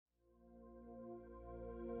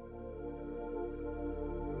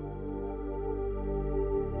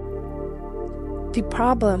The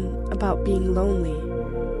problem about being lonely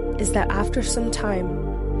is that after some time,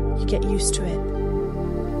 you get used to it.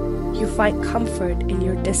 You find comfort in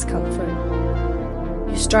your discomfort.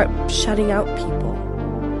 You start shutting out people.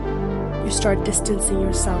 You start distancing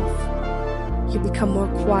yourself. You become more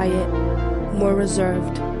quiet, more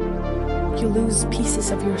reserved. You lose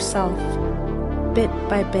pieces of yourself, bit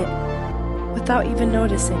by bit, without even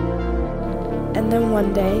noticing. And then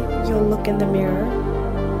one day, you'll look in the mirror,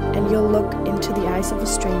 and you'll look into the eyes of a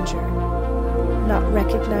stranger, not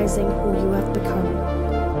recognizing who you have become.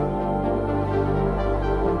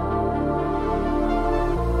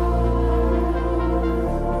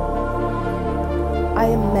 I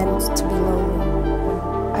am meant to be lonely.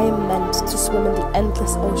 I am meant to swim in the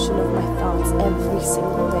endless ocean of my thoughts every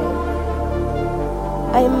single day.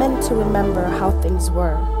 I am meant to remember how things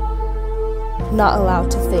were, not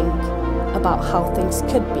allowed to think about how things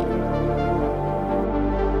could be.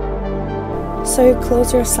 So you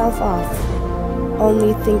close yourself off,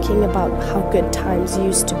 only thinking about how good times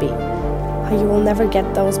used to be, how you will never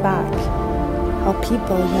get those back, how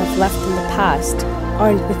people you have left in the past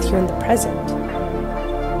aren't with you in the present.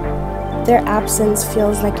 Their absence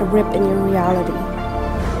feels like a rip in your reality.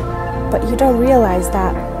 But you don't realize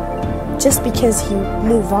that just because you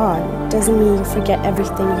move on doesn't mean you forget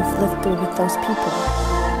everything you've lived through with those people.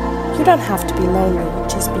 You don't have to be lonely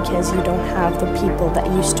just because you don't have the people that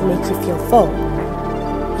used to make you feel full.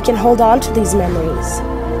 You can hold on to these memories,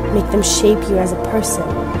 make them shape you as a person,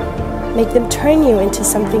 make them turn you into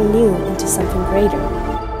something new, into something greater.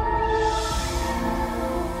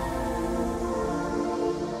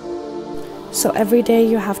 So every day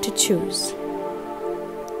you have to choose.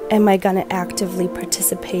 Am I gonna actively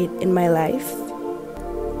participate in my life?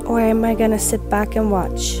 Or am I gonna sit back and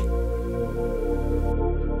watch?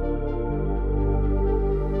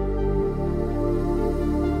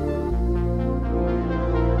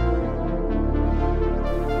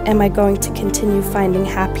 Am I going to continue finding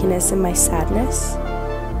happiness in my sadness?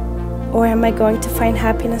 Or am I going to find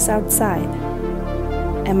happiness outside?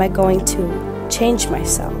 Am I going to change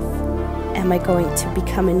myself? Am I going to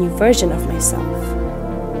become a new version of myself?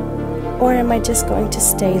 Or am I just going to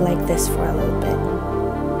stay like this for a little bit?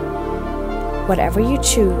 Whatever you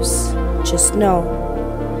choose, just know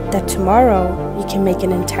that tomorrow you can make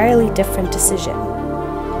an entirely different decision.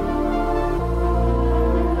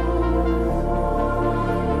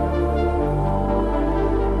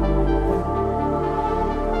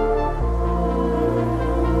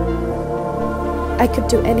 I could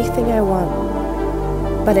do anything I want,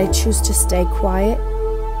 but I choose to stay quiet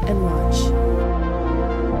and watch.